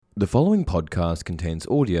The following podcast contains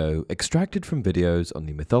audio extracted from videos on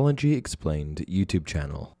the Mythology Explained YouTube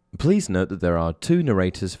channel. Please note that there are two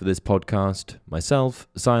narrators for this podcast, myself,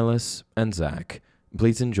 Silas, and Zach.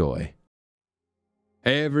 Please enjoy.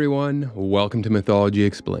 Hey everyone, welcome to Mythology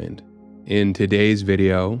Explained. In today's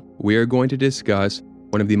video, we are going to discuss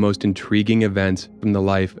one of the most intriguing events from the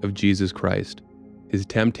life of Jesus Christ, his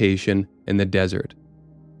temptation in the desert.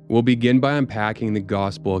 We'll begin by unpacking the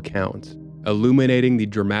gospel accounts, illuminating the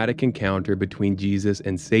dramatic encounter between Jesus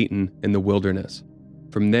and Satan in the wilderness.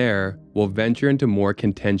 From there, we'll venture into more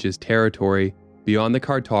contentious territory beyond the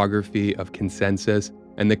cartography of consensus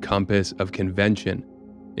and the compass of convention,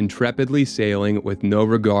 intrepidly sailing with no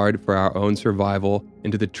regard for our own survival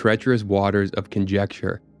into the treacherous waters of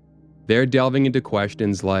conjecture. There delving into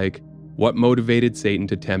questions like, what motivated Satan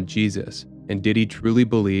to tempt Jesus, and did he truly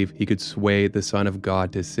believe he could sway the Son of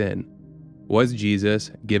God to sin? Was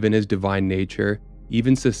Jesus, given his divine nature,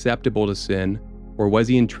 even susceptible to sin, or was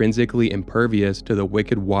he intrinsically impervious to the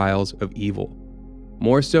wicked wiles of evil?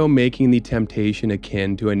 More so making the temptation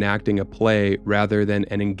akin to enacting a play rather than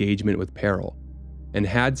an engagement with peril. And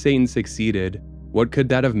had Satan succeeded, what could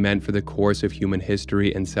that have meant for the course of human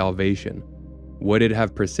history and salvation? Would it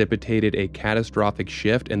have precipitated a catastrophic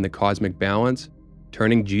shift in the cosmic balance,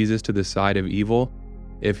 turning Jesus to the side of evil?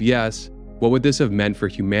 If yes, what would this have meant for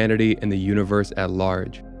humanity and the universe at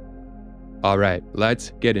large? Alright,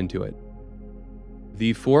 let's get into it.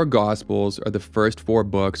 The four Gospels are the first four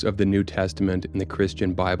books of the New Testament in the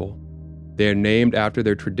Christian Bible. They are named after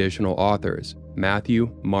their traditional authors,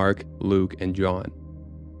 Matthew, Mark, Luke, and John.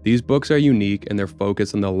 These books are unique in their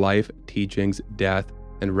focus on the life, teachings, death,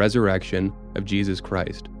 and resurrection of Jesus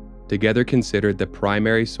Christ, together considered the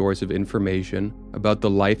primary source of information about the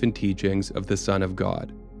life and teachings of the Son of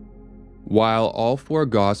God. While all four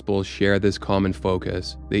Gospels share this common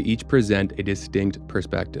focus, they each present a distinct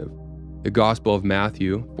perspective. The Gospel of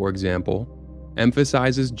Matthew, for example,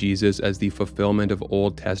 emphasizes Jesus as the fulfillment of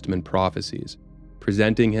Old Testament prophecies,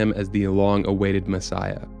 presenting him as the long-awaited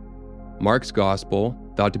Messiah. Mark's Gospel,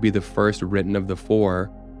 thought to be the first written of the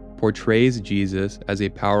four, portrays Jesus as a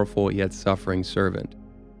powerful yet suffering servant.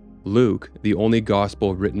 Luke, the only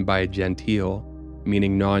Gospel written by a Gentile,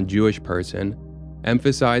 meaning non-Jewish person,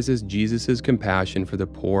 emphasizes Jesus' compassion for the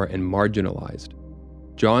poor and marginalized.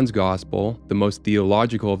 John's Gospel, the most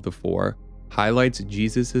theological of the four, highlights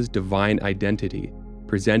Jesus' divine identity,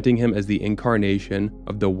 presenting him as the incarnation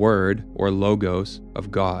of the Word, or Logos,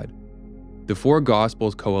 of God. The four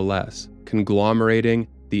Gospels coalesce, conglomerating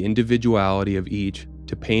the individuality of each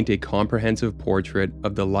to paint a comprehensive portrait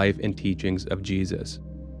of the life and teachings of Jesus.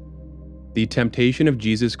 The temptation of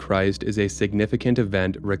Jesus Christ is a significant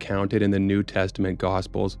event recounted in the New Testament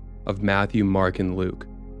Gospels of Matthew, Mark, and Luke,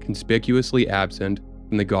 conspicuously absent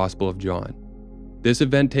from the Gospel of John. This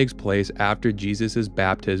event takes place after Jesus'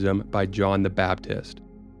 baptism by John the Baptist,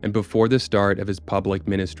 and before the start of his public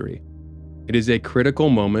ministry. It is a critical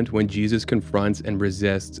moment when Jesus confronts and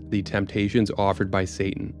resists the temptations offered by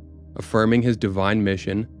Satan, affirming his divine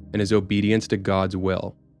mission and his obedience to God's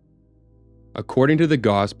will. According to the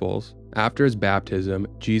Gospels, after his baptism,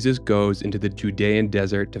 Jesus goes into the Judean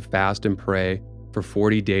desert to fast and pray for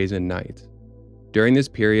 40 days and nights. During this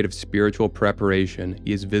period of spiritual preparation,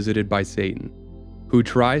 he is visited by Satan, who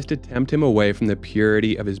tries to tempt him away from the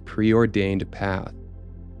purity of his preordained path.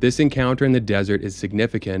 This encounter in the desert is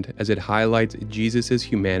significant as it highlights Jesus'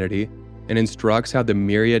 humanity and instructs how the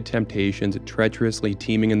myriad temptations treacherously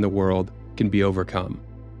teeming in the world can be overcome.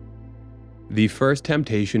 The first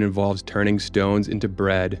temptation involves turning stones into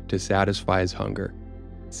bread to satisfy his hunger.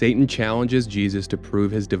 Satan challenges Jesus to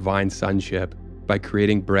prove his divine sonship by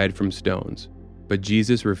creating bread from stones, but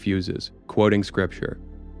Jesus refuses, quoting scripture,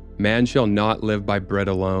 "Man shall not live by bread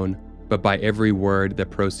alone, but by every word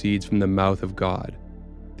that proceeds from the mouth of God."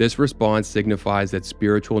 This response signifies that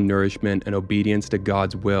spiritual nourishment and obedience to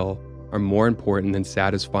God's will are more important than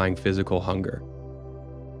satisfying physical hunger.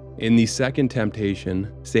 In the second temptation,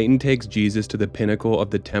 Satan takes Jesus to the pinnacle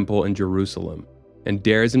of the temple in Jerusalem and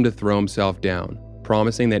dares him to throw himself down,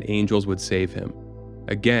 promising that angels would save him.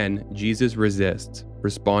 Again, Jesus resists,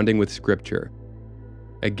 responding with scripture.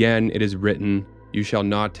 Again, it is written, "You shall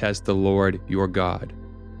not test the Lord your God."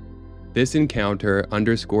 This encounter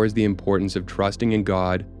underscores the importance of trusting in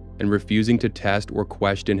God and refusing to test or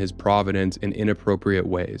question his providence in inappropriate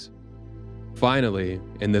ways. Finally,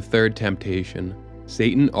 in the third temptation,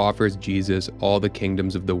 Satan offers Jesus all the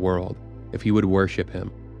kingdoms of the world if he would worship him.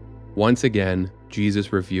 Once again,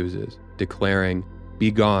 Jesus refuses, declaring,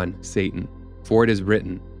 "Begone, Satan, for it is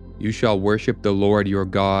written, you shall worship the Lord your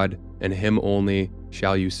God, and him only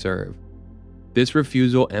shall you serve." This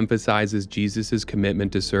refusal emphasizes Jesus'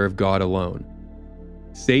 commitment to serve God alone.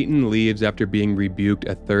 Satan leaves after being rebuked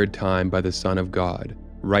a third time by the Son of God,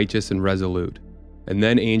 righteous and resolute, and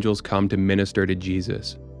then angels come to minister to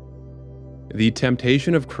Jesus. The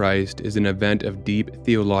temptation of Christ is an event of deep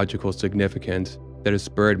theological significance that has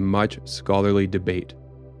spurred much scholarly debate.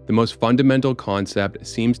 The most fundamental concept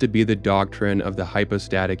seems to be the doctrine of the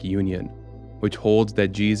hypostatic union, which holds that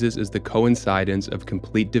Jesus is the coincidence of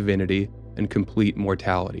complete divinity and complete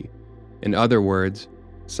mortality. In other words,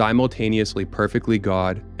 simultaneously perfectly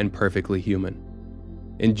God and perfectly human.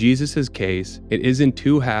 In Jesus' case, it isn't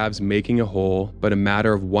two halves making a whole, but a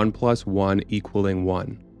matter of 1 + 1 equaling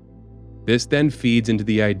 1. This then feeds into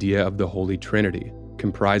the idea of the Holy Trinity,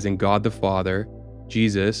 comprising God the Father,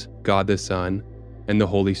 Jesus, God the Son, and the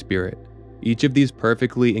Holy Spirit, each of these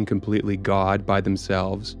perfectly and completely God by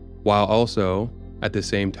themselves, while also, at the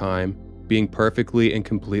same time, being perfectly and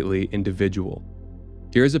completely individual.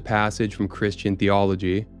 Here's a passage from Christian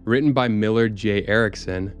theology, written by Millard J.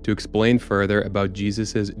 Erickson, to explain further about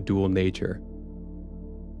Jesus' dual nature.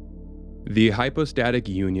 The hypostatic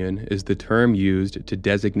union is the term used to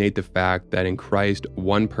designate the fact that in Christ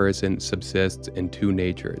one person subsists in two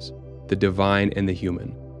natures, the divine and the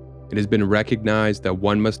human. It has been recognized that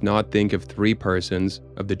one must not think of three persons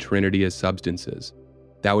of the Trinity as substances.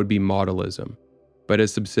 That would be modalism, but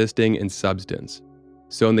as subsisting in substance.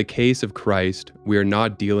 So in the case of Christ, we are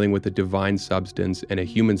not dealing with a divine substance and a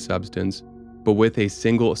human substance, but with a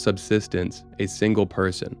single subsistence, a single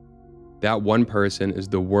person. That one person is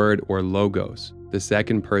the Word or Logos, the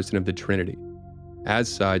second person of the Trinity. As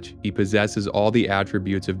such, he possesses all the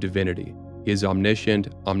attributes of divinity. He is omniscient,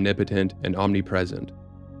 omnipotent, and omnipresent.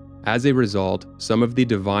 As a result, some of the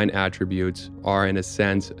divine attributes are in a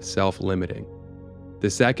sense self-limiting. The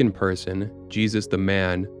second person, Jesus the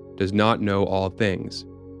man, does not know all things,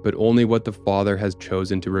 but only what the Father has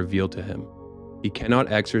chosen to reveal to him. He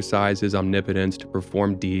cannot exercise his omnipotence to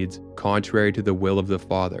perform deeds contrary to the will of the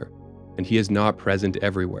Father, and he is not present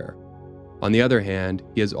everywhere. On the other hand,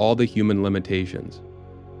 he has all the human limitations.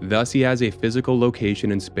 Thus, he has a physical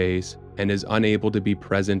location in space and is unable to be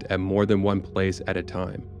present at more than one place at a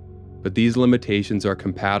time. But these limitations are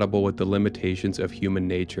compatible with the limitations of human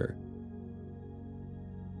nature.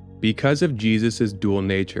 Because of Jesus' dual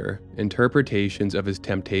nature, interpretations of his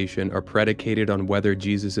temptation are predicated on whether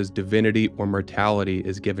Jesus' divinity or mortality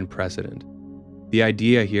is given precedent. The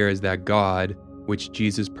idea here is that God, which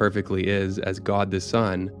Jesus perfectly is as God the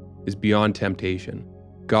Son, is beyond temptation,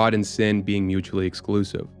 God and sin being mutually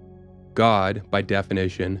exclusive. God, by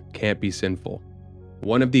definition, can't be sinful.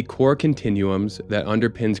 One of the core continuums that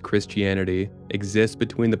underpins Christianity exists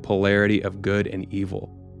between the polarity of good and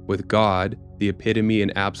evil, with God, the epitome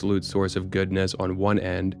and absolute source of goodness on one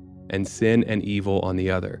end, and sin and evil on the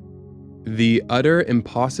other. The utter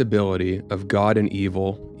impossibility of God and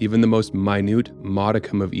evil, even the most minute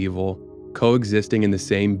modicum of evil, coexisting in the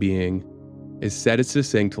same being, is said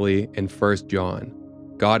succinctly in 1 John.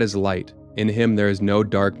 God is light, in him there is no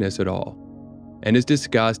darkness at all, and is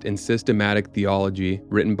discussed in Systematic Theology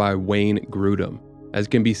written by Wayne Grudem, as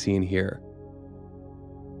can be seen here.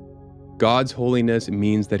 God's holiness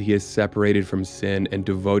means that he is separated from sin and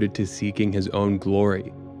devoted to seeking his own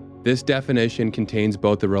glory. This definition contains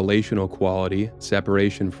both a relational quality,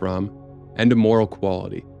 separation from, and a moral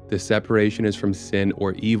quality. The separation is from sin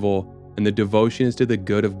or evil, and the devotion is to the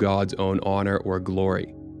good of God's own honor or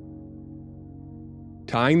glory.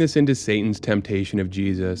 Tying this into Satan's temptation of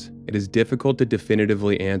Jesus, it is difficult to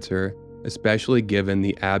definitively answer, especially given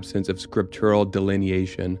the absence of scriptural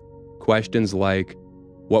delineation, questions like,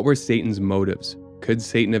 what were Satan's motives? Could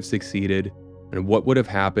Satan have succeeded? And what would have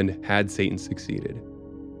happened had Satan succeeded?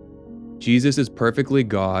 Jesus is perfectly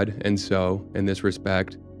God, and so, in this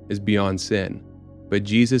respect, is beyond sin. But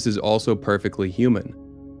Jesus is also perfectly human,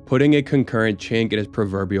 putting a concurrent chink in his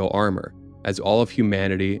proverbial armor, as all of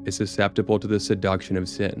humanity is susceptible to the seduction of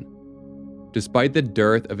sin. Despite the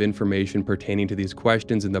dearth of information pertaining to these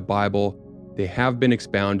questions in the Bible, they have been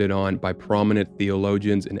expounded on by prominent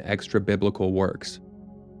theologians in extra-biblical works.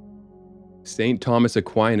 St. Thomas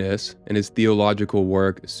Aquinas, in his theological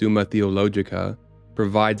work Summa Theologica,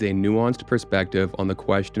 provides a nuanced perspective on the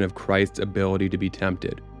question of Christ's ability to be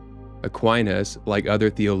tempted. Aquinas, like other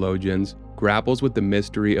theologians, grapples with the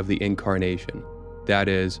mystery of the Incarnation, that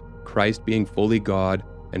is, Christ being fully God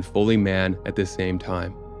and fully man at the same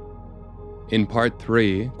time. In Part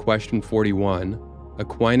 3, Question 41,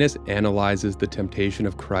 Aquinas analyzes the temptation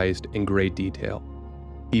of Christ in great detail.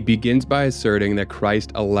 He begins by asserting that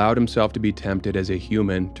Christ allowed himself to be tempted as a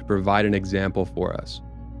human to provide an example for us.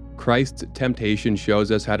 Christ's temptation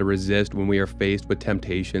shows us how to resist when we are faced with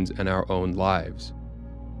temptations in our own lives.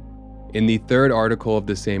 In the third article of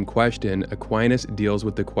the same question, Aquinas deals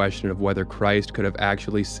with the question of whether Christ could have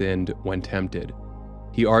actually sinned when tempted.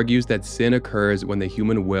 He argues that sin occurs when the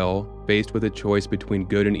human will, faced with a choice between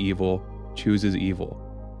good and evil, chooses evil.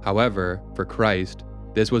 However, for Christ,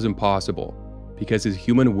 this was impossible, because his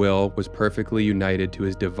human will was perfectly united to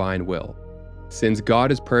his divine will. Since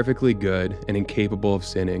God is perfectly good and incapable of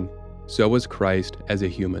sinning, so was Christ as a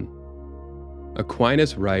human.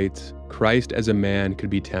 Aquinas writes, Christ as a man could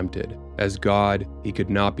be tempted. As God, he could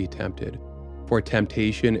not be tempted, for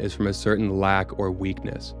temptation is from a certain lack or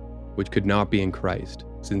weakness, which could not be in Christ,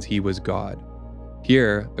 since he was God.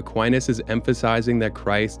 Here, Aquinas is emphasizing that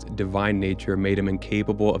Christ's divine nature made him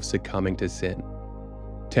incapable of succumbing to sin.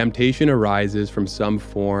 Temptation arises from some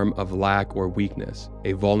form of lack or weakness,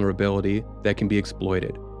 a vulnerability that can be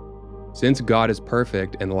exploited. Since God is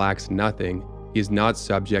perfect and lacks nothing, he is not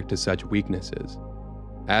subject to such weaknesses.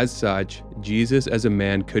 As such, Jesus as a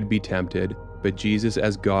man could be tempted, but Jesus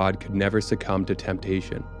as God could never succumb to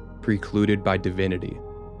temptation, precluded by divinity.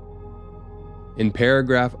 In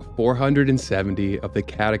paragraph 470 of the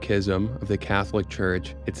Catechism of the Catholic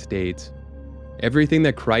Church, it states, "Everything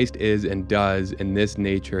that Christ is and does in this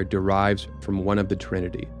nature derives from one of the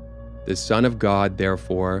Trinity. The Son of God,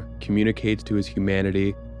 therefore, communicates to his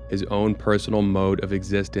humanity his own personal mode of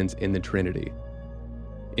existence in the Trinity.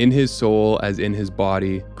 In his soul, as in his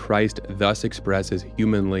body, Christ thus expresses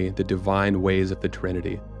humanly the divine ways of the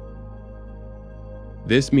Trinity.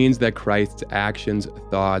 This means that Christ's actions,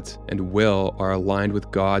 thoughts, and will are aligned with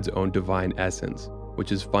God's own divine essence,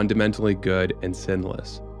 which is fundamentally good and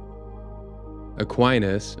sinless."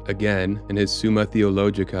 Aquinas, again, in his Summa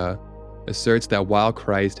Theologica, asserts that while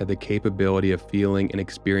Christ had the capability of feeling and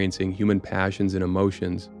experiencing human passions and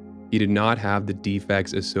emotions, he did not have the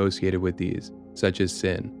defects associated with these, such as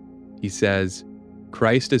sin. He says,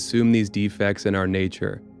 "Christ assumed these defects in our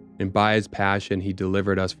nature, and by his passion he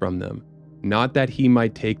delivered us from them, not that he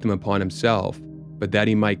might take them upon himself, but that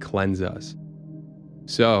he might cleanse us."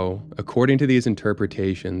 So, according to these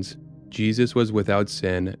interpretations, Jesus was without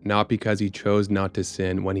sin not because he chose not to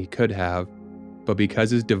sin when he could have, but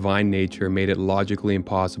because his divine nature made it logically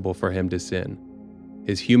impossible for him to sin.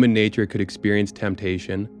 His human nature could experience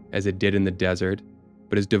temptation, as it did in the desert,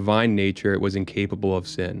 but his divine nature was incapable of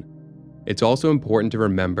sin. It's also important to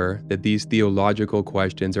remember that these theological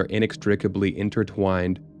questions are inextricably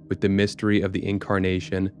intertwined with the mystery of the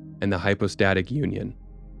Incarnation and the hypostatic union,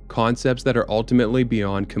 concepts that are ultimately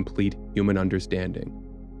beyond complete human understanding.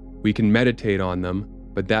 We can meditate on them,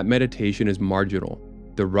 but that meditation is marginal,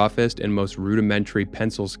 the roughest and most rudimentary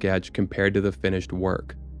pencil sketch compared to the finished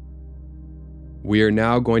work. We are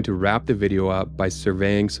now going to wrap the video up by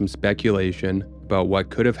surveying some speculation about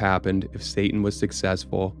what could have happened if Satan was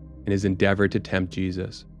successful in his endeavor to tempt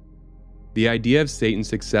Jesus. The idea of Satan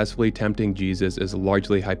successfully tempting Jesus is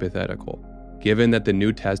largely hypothetical, given that the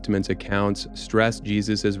New Testament's accounts stress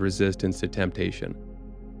Jesus' resistance to temptation.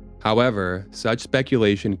 However, such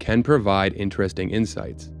speculation can provide interesting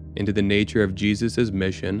insights into the nature of Jesus'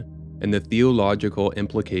 mission and the theological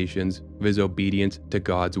implications of his obedience to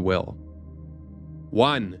God's will.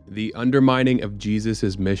 1. The undermining of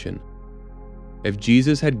Jesus' mission. If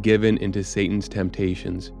Jesus had given into Satan's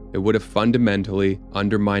temptations, it would have fundamentally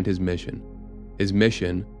undermined his mission. His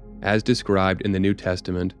mission, as described in the New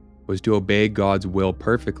Testament, was to obey God's will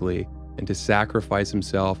perfectly and to sacrifice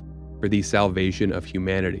himself for the salvation of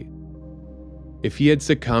humanity. If he had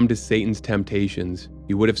succumbed to Satan's temptations,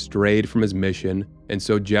 he would have strayed from his mission and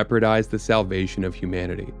so jeopardized the salvation of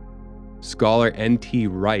humanity. Scholar N.T.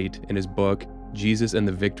 Wright, in his book, Jesus and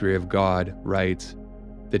the Victory of God, writes,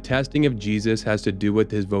 "The testing of Jesus has to do with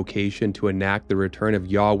his vocation to enact the return of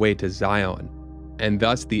Yahweh to Zion, and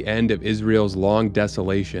thus the end of Israel's long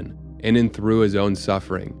desolation, in and through his own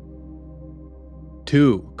suffering."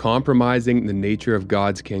 2. Compromising the nature of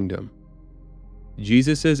God's kingdom.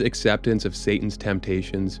 Jesus' acceptance of Satan's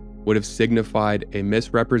temptations would have signified a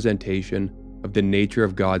misrepresentation of the nature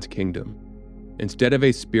of God's kingdom. Instead of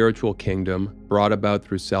a spiritual kingdom brought about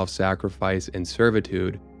through self-sacrifice and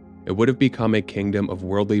servitude, it would have become a kingdom of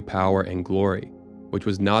worldly power and glory, which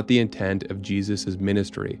was not the intent of Jesus'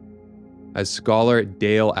 ministry. As scholar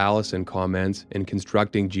Dale Allison comments in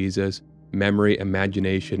Constructing Jesus, Memory,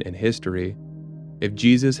 Imagination, and History, if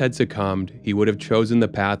Jesus had succumbed, he would have chosen the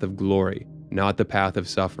path of glory, not the path of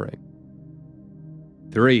suffering.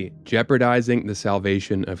 3. Jeopardizing the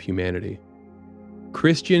salvation of humanity.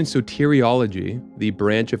 Christian soteriology, the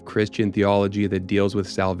branch of Christian theology that deals with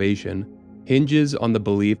salvation, hinges on the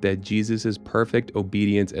belief that Jesus' perfect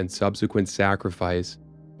obedience and subsequent sacrifice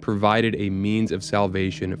provided a means of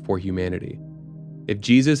salvation for humanity. If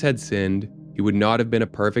Jesus had sinned, he would not have been a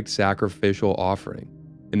perfect sacrificial offering,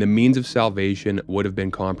 and the means of salvation would have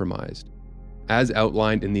been compromised. As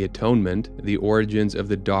outlined in The Atonement, The Origins of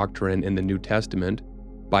the Doctrine in the New Testament,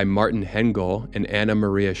 by Martin Hengel and Anna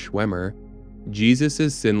Maria Schwemmer,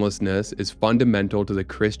 Jesus' sinlessness is fundamental to the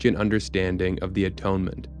Christian understanding of the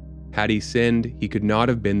atonement. Had he sinned, he could not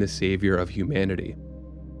have been the savior of humanity.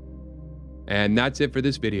 And that's it for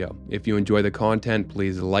this video. If you enjoy the content,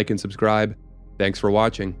 please like and subscribe. Thanks for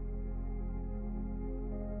watching.